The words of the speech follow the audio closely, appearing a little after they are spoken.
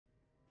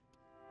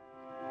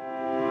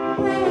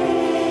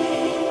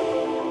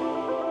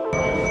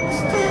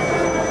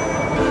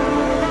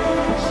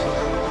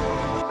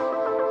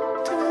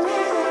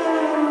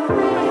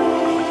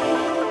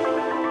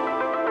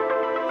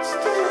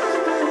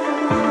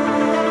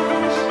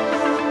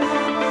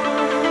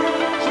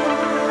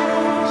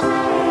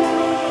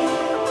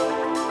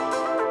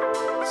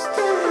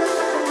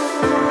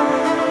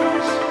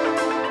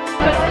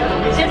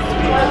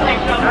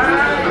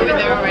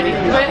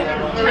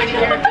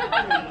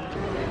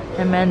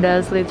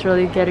Amanda's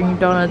literally getting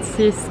donuts.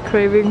 She's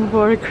craving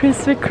for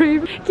Krispy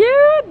Kreme.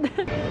 Cute!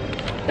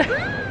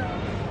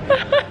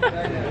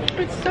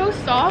 It's so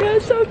soft. Yeah,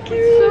 so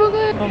cute. So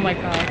good. Oh my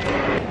god.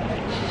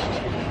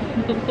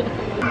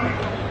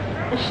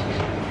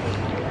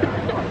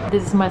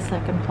 This is my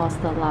second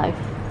hostel life.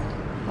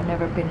 I've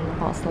never been in a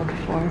hostel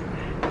before.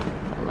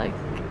 But like...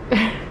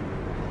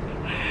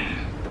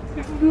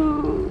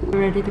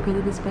 Ready to go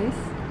to the space?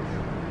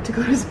 To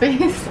go to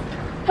space?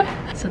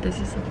 So this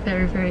is a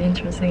very, very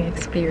interesting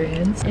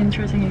experience.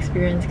 Interesting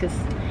experience because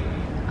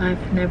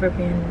I've never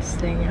been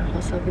staying in a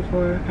hostel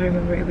before. I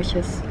remember it was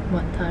just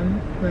one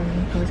time when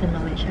I was in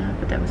Malaysia,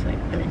 but that was like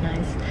really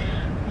nice.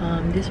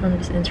 This one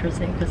is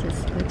interesting because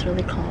it's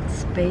literally called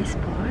Space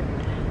Pod.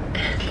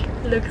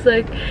 Looks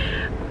like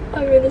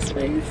I'm in a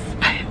space.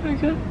 Oh my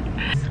god.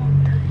 So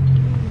tiny.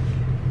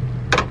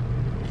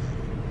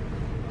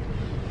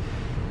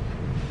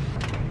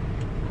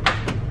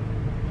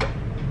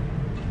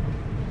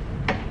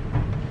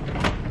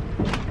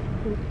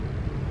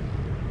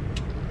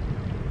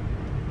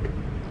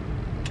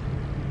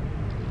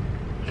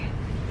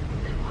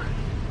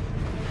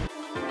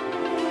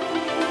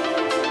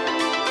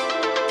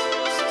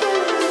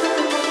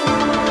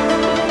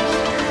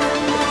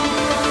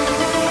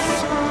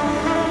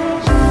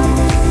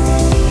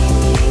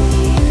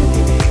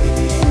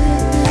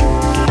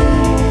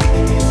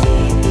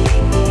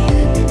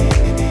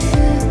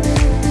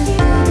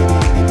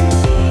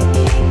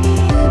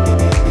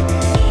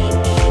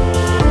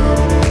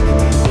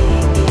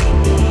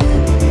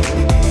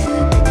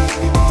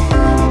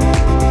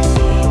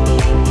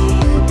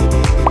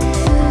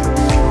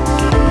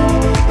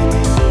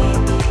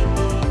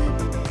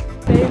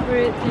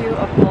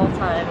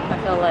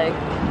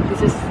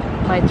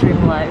 My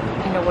dream life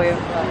in a way of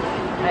like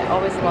I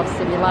always love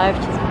city life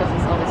just because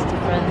it's always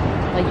different.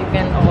 Like you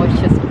can always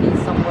just be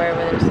somewhere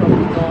where there's no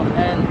people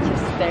and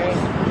just staring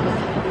looking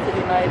at the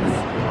city lights.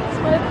 It's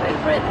my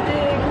favorite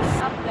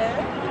things up there.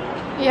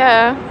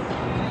 Yeah.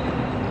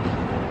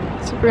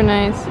 Super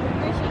nice. We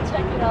should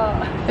check it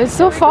out. It's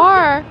so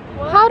far.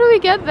 What? How do we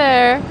get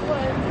there?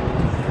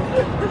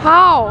 What?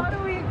 How? How do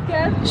we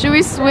get? Should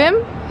we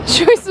swim?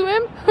 Should we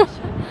swim? Are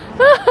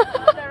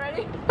they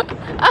ready?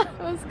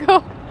 Let's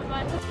go.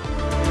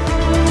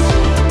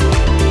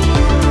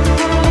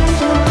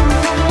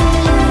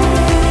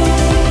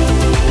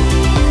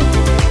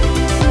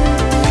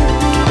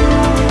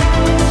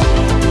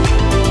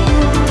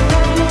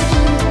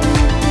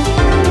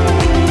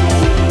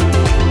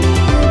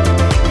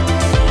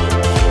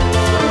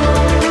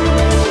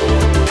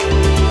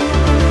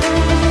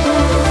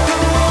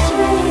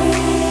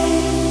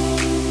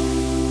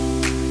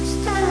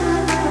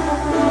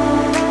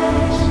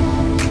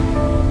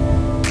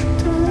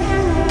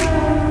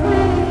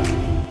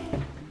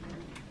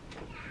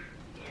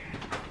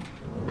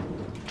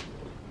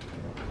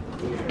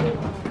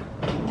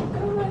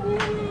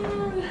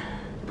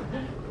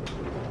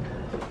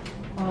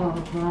 Oh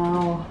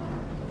wow.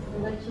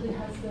 It actually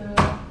has the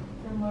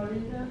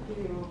marina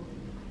view.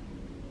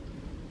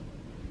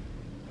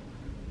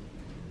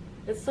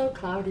 It's so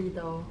cloudy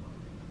though.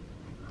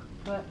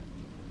 But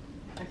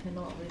I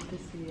cannot wait to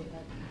see it.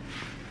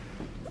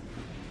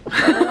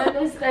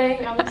 I'm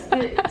staying, I'm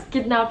still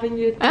kidnapping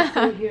you to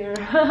stay here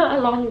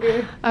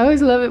longer. I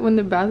always love it when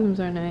the bathrooms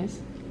are nice.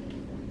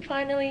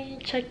 Finally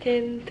checked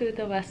in to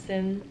the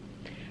Westin.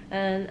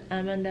 And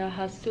Amanda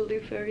has to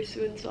leave very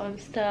soon, so I'm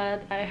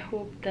sad. I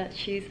hope that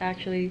she's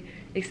actually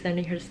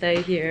extending her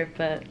stay here,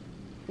 but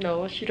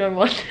no, she don't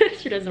want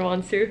she doesn't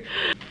want to.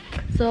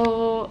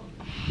 So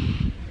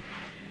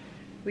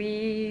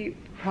we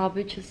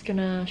probably just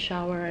gonna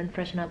shower and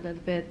freshen up a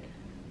little bit,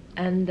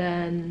 and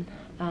then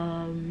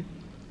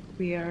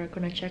we are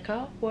gonna check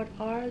out what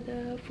are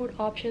the food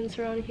options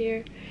around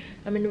here.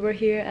 I mean, we're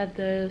here at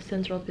the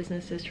Central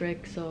Business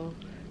District, so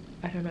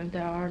I don't know if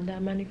there are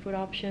that many food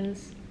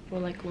options for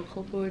like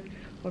local food,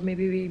 or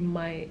maybe we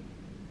might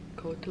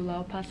go to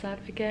Lau Pa Sat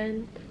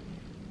again.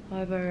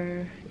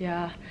 However,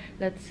 yeah,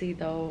 let's see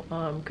though,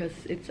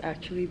 because it's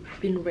actually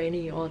been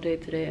raining all day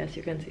today. As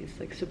you can see, it's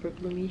like super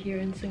gloomy here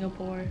in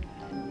Singapore.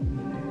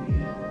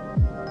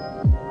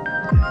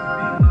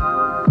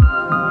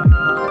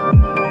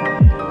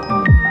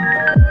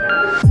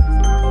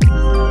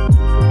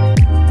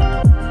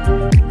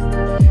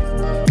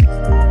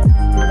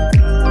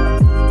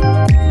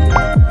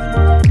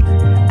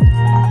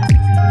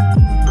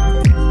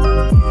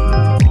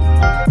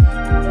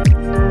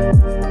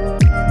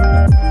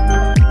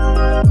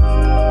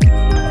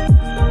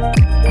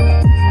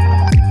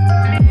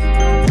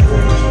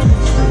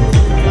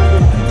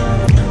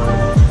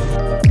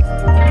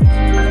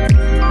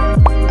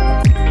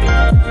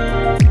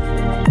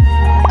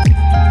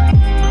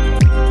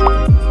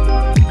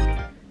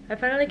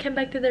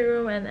 came back to the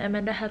room and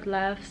Amanda had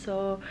left,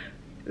 so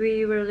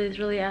we were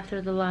literally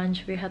after the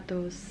lunch we had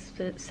to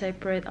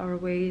separate our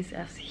ways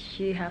as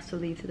she has to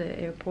leave to the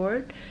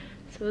airport.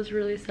 So it was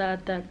really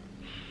sad that,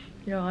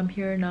 you know, I'm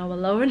here now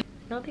alone.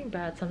 Nothing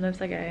bad, sometimes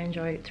like I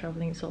enjoy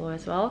traveling solo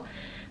as well,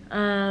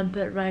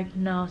 but right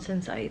now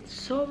since I ate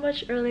so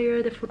much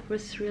earlier, the food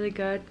was really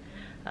good,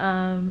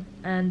 and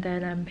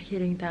then I'm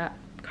hitting that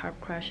carb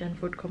crash and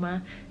food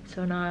coma.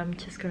 So now I'm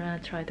just gonna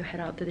try to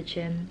head out to the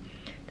gym.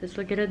 Just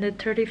look at the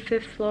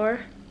 35th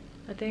floor,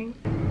 I think.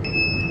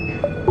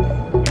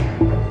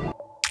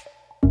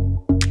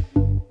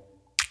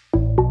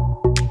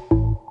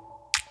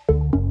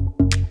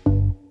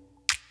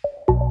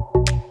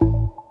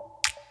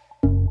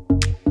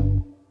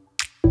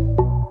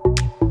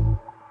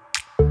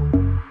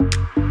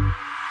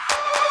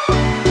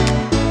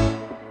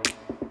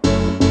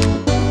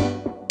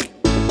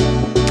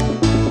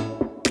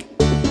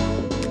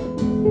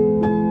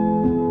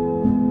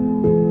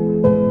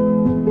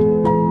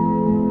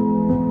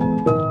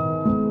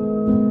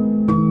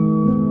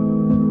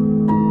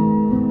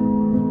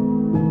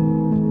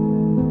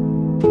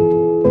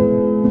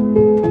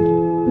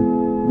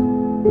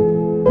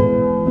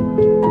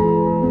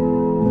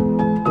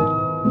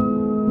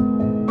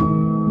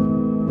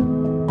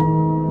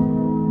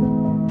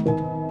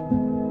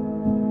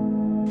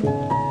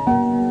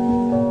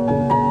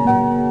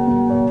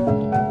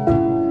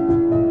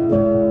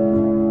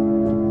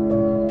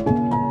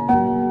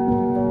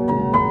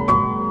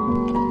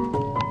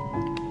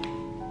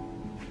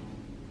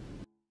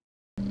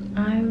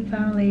 I'm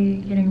finally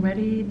getting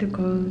ready to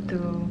go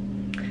to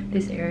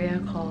this area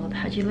called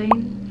Haji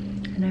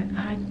Lane, and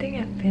I think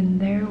I've been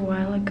there a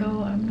while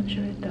ago. I'm not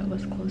sure if that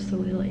was close to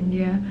Little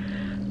India,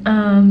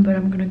 but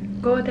I'm gonna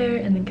go there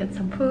and then get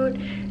some food,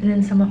 and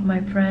then some of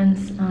my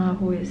friends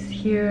who is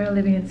here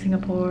living in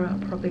Singapore, I'll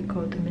probably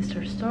go to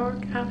Mr.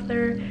 Stark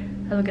after.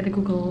 I look at the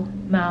Google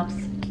Maps,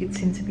 it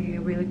seems to be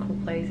really cool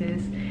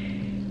places,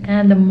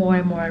 and the more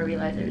and more I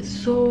realize there's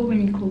so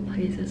many cool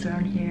places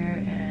around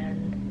here,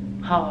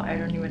 and how I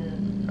don't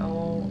even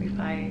know if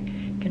I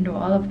can do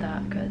all of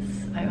that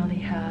because I only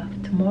have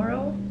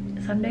tomorrow,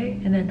 Sunday,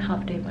 and then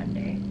half day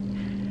Monday.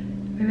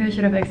 Maybe I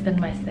should have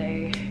extended my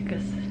stay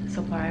because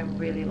so far I'm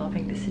really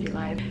loving the city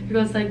life.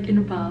 Because like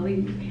in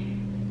Bali,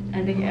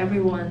 I think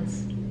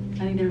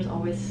there's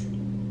always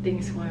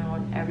things going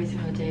on every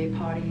single day,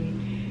 party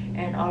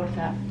and all of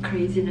that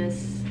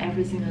craziness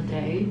every single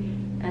day,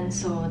 and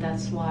so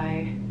that's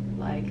why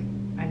like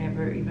I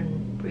never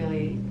even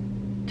really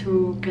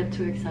get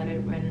too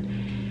excited when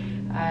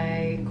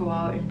I go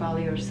out in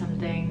Bali or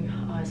something.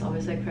 It's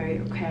always like very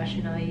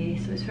occasionally,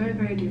 so it's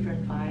very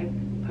different vibe.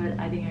 But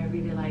I think I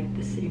really like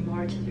the city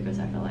more just because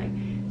I feel like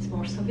it's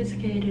more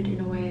sophisticated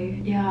in a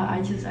way. Yeah,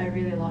 I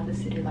really love the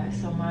city life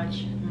so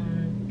much.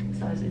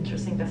 So it's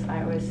interesting because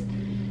I always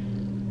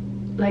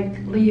like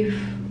live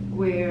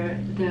where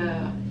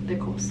the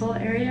coastal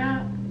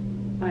area,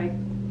 like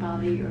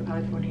Bali or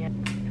California.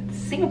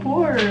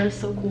 Singapore is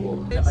so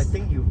cool. I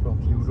think you're from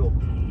Europe.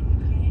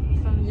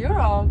 From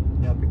Europe?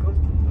 Yeah, because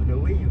the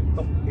way you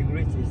talk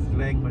English is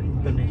slang but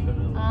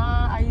international.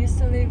 I used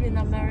to live in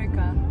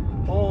America.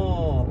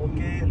 Oh,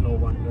 okay, no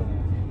wonder.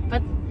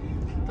 But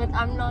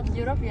I'm not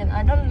European.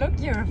 I don't look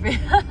European.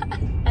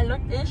 I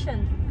look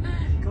Asian.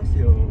 Because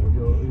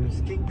your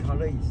skin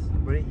color is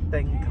very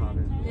tan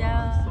color.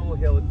 Yeah. Wow, so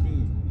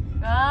healthy.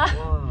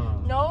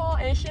 Wow. No,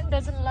 Asian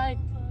doesn't like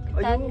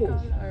that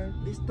color.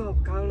 This type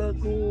of color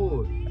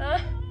good.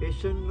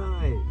 Asian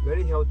light,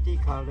 very healthy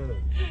color.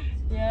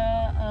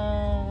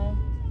 Yeah,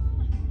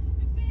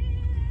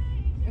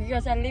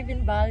 because I live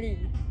in Bali.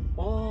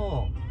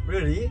 Oh,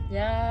 really?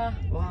 Yeah.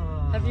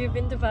 Wow. Have you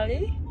been to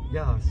Bali?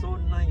 Yeah, so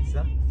nice,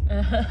 huh?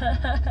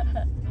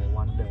 No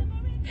wonder.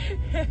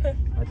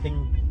 I think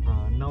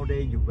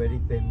nowadays you're very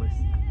famous.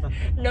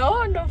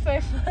 No, not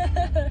famous.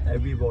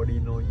 Everybody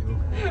know you.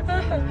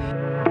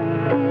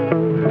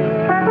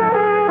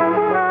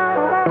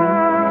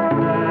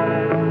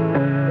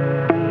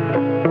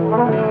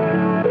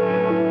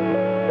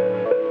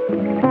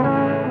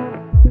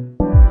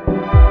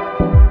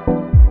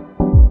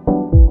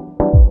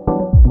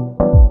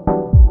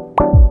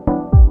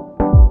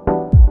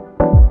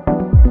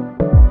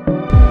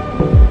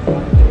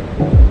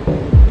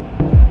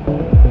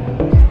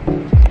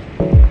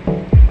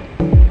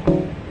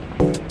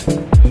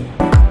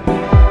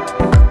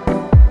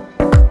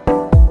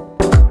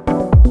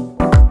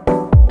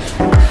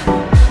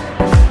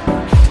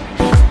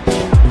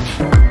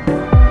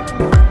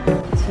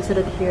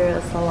 Here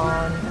a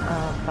salon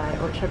by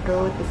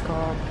Waterbird. It's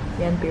called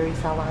Berry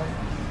Salon,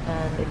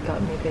 and it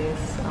got me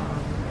this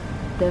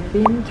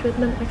Devin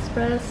Treatment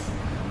Express,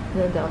 and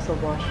then they also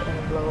wash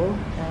and blow,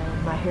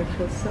 and my hair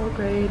feels so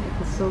great.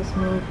 It's so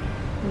smooth,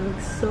 it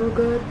looks so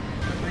good.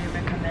 I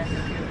recommend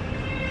if you're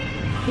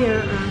here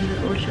around the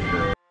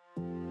Waterbird.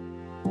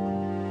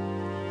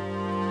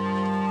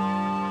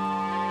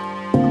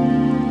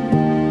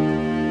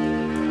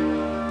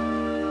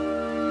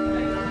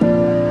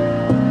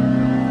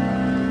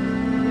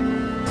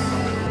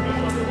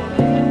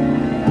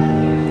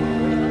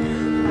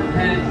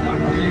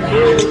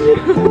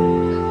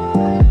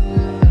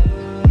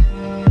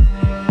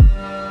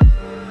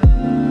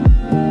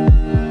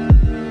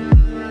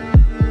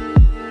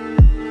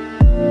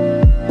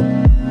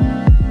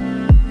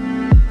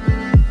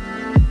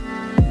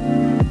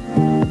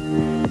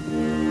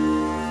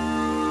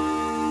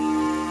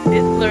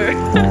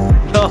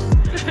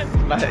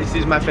 He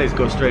sees my face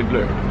go straight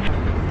blue.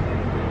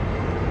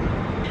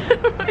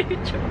 Are you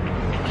joking?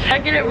 I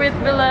get it with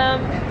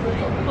Willem.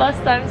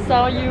 Last time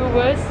saw you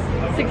was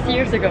 6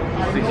 years ago.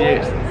 6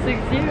 years.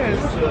 6 years.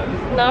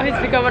 Now he's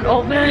become an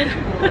old man.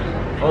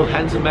 Old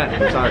handsome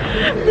man. Sorry.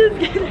 Just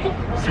kidding.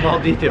 Small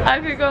detail. I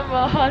become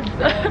a hot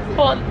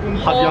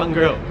Young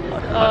girl.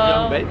 Hot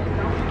young babe.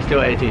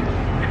 Still 18.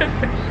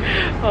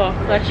 Oh,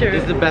 not sure.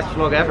 This is the best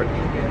vlog ever.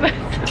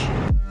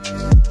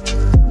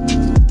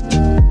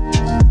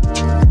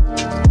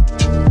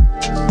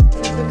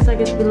 It looks like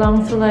it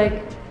belongs to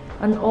like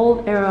an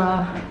old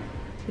era.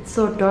 It's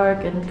so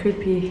dark and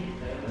creepy.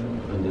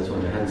 And that's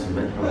when the handsome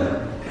man.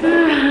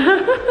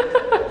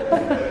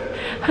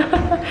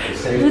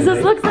 This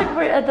just looks like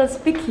we're at a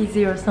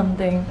speakeasy or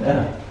something.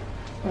 Yeah.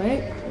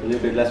 Right? A little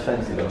bit less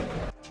fancy though.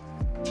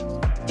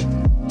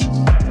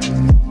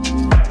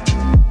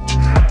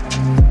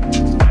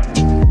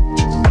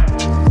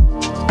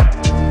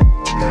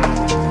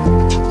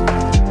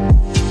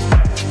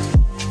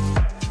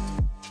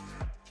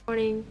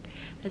 Morning.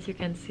 As you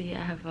can see,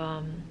 I have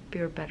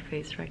pure bad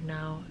face right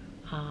now.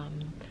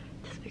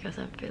 Just because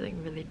I'm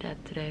feeling really dead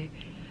today.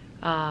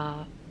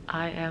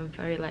 I am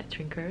very light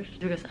drinker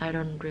because I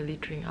don't really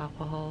drink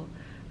alcohol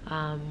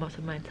most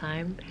of my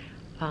time.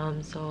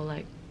 So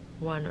like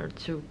 1 or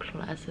 2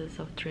 glasses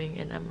of drink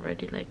and I'm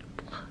already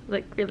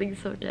like feeling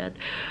so dead.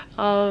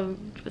 So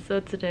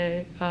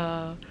today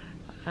I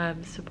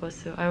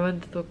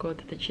wanted to go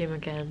to the gym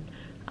again,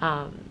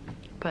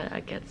 but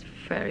I get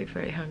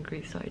very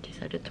hungry, so I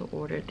decided to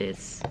order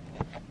this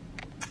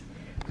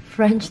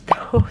French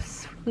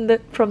toast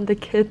from the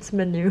kids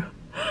menu.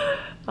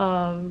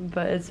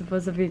 But it's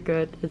supposed to be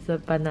good. It's a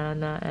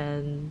banana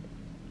and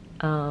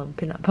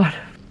peanut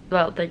butter.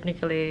 Well,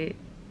 technically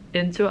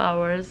in 2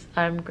 hours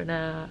I'm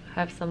gonna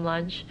have some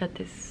lunch at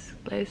this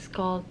place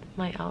called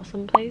My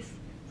Awesome Place,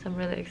 so I'm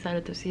really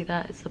excited to see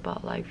that. It's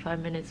about like 5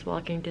 minutes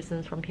walking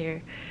distance from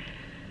here.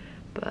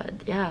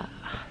 But yeah,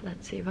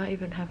 let's see if I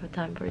even have a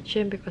time for a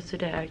gym, because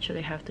today I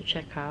actually have to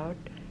check out,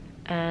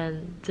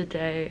 and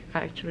today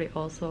actually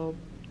also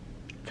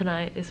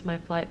tonight is my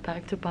flight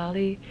back to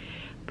Bali.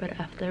 But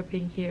after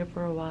being here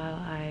for a while,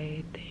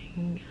 I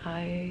think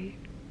I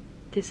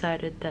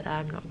decided that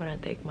I'm not gonna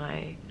take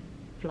my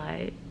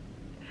flight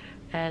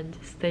and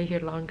stay here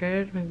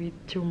longer, maybe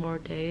 2 more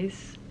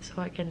days,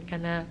 so I can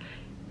kind of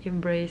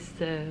embrace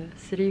the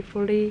city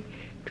fully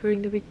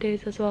during the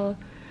weekdays as well.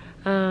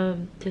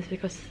 Just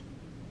because,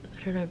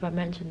 I don't know if I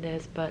mentioned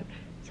this, but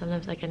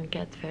sometimes I can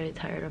get very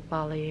tired of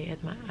Bali, and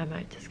I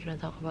might just gonna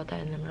talk about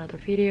that in another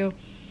video.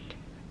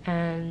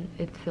 And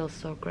it feels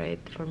so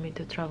great for me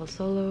to travel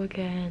solo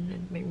again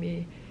and make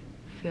me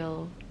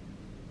feel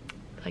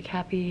like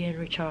happy and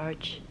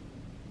recharged.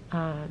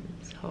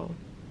 So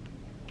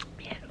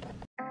yeah.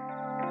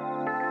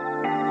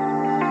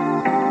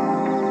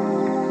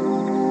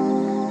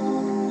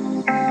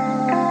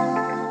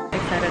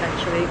 Excited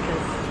actually,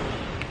 because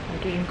I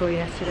didn't go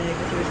yesterday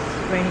because it was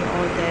raining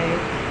all day,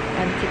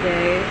 and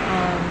today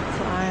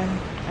so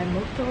I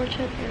moved to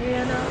Orchard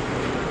area now,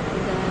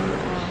 and then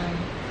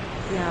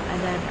yeah,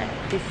 and then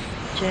this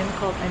gym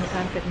called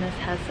Anytime Fitness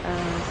has a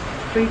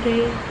free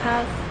day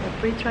pass, a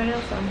free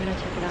trial, so I'm gonna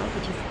check it out,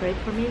 which is great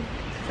for me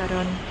because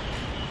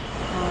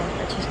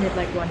I just need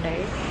like 1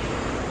 day.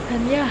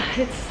 And yeah,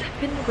 it's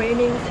been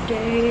raining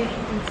today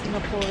in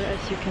Singapore,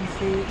 as you can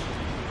see,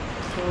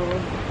 so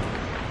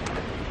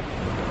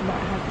I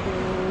might have to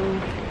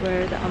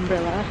wear the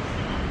umbrella.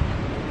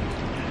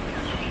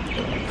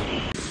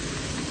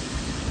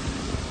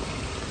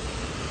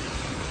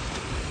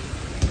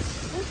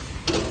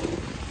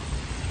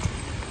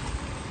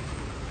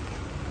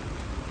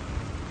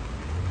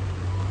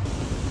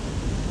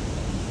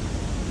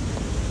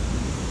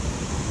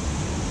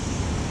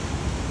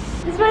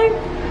 It's fine.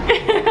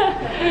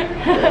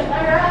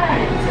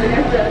 Alright, so you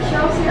have the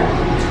shelves here.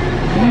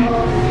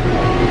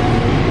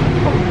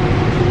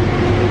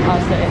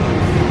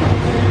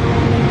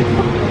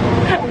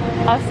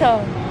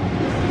 Awesome.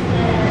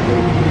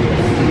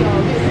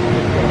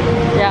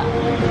 Yeah.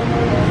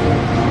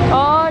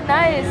 Oh,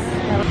 nice.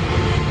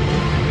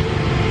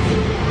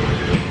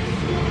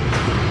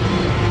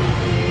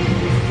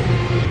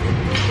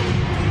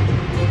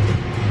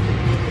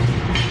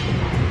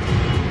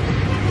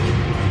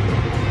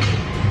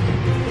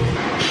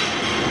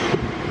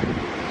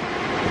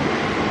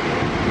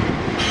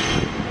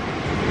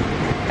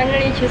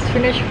 Finally just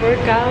finished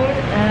workout,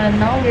 and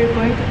now we're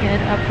going to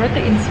get a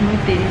protein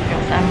smoothie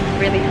because I'm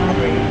really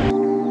hungry.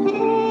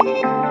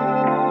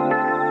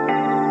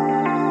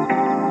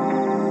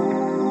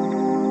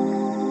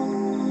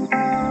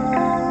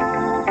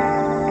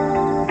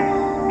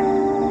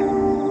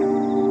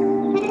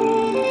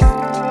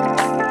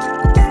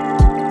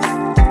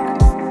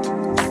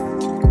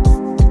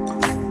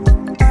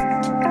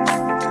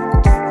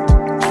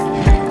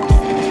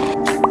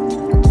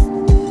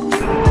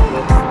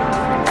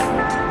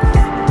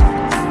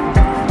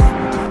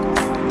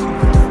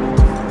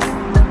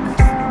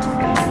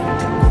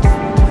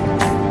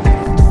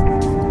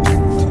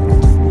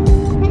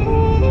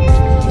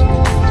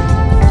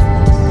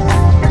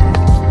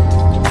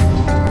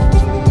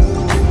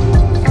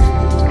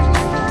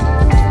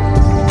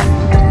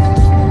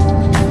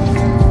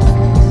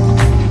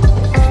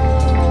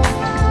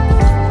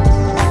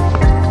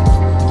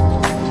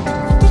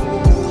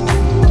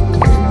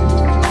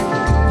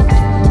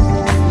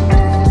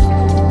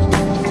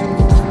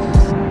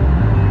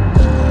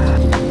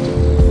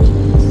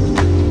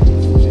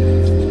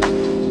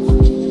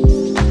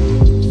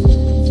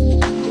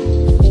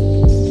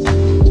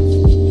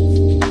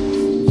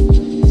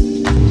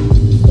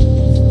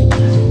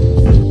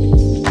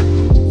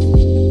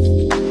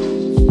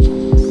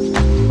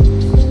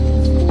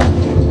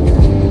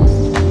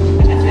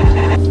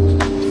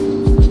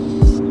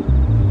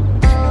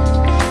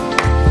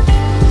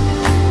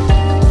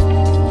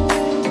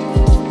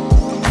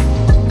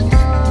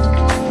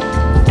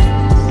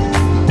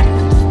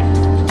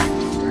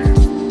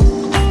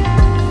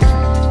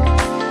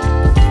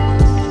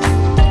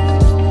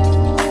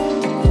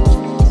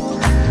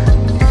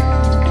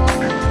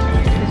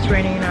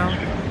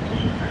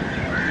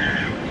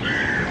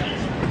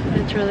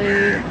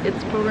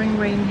 it's pouring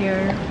rain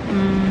here.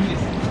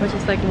 We're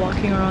just like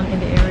walking around in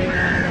the area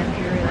and then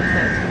we realized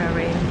that it's gonna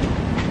rain,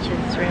 which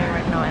is raining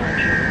right now, and I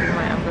should bring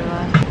my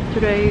umbrella.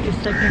 Today is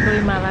technically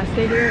my last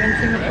day here in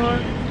Singapore.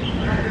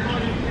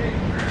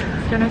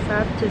 It's kind of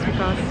sad just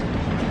because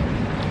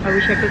I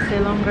wish I could stay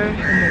longer,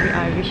 and maybe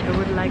I wish I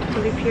would like to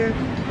live here,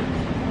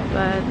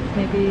 but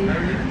maybe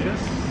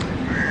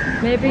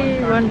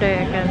one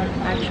day I can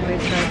actually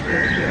try to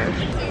live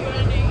here.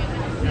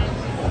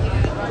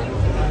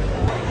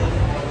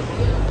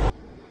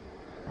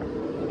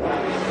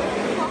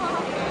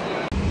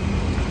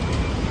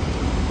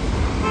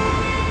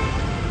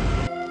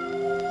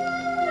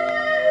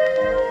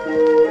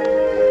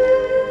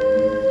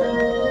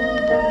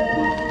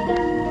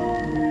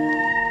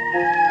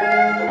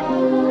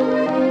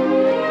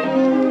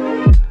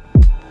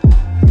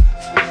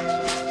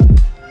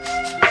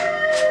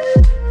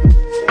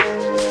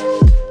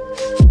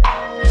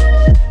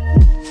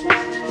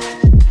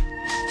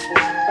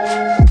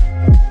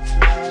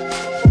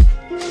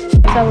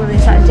 So we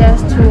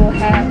suggest to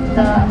have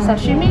the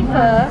sashimi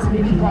first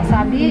with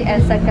wasabi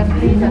and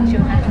secondly the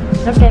tuna.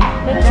 Okay,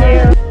 thank you.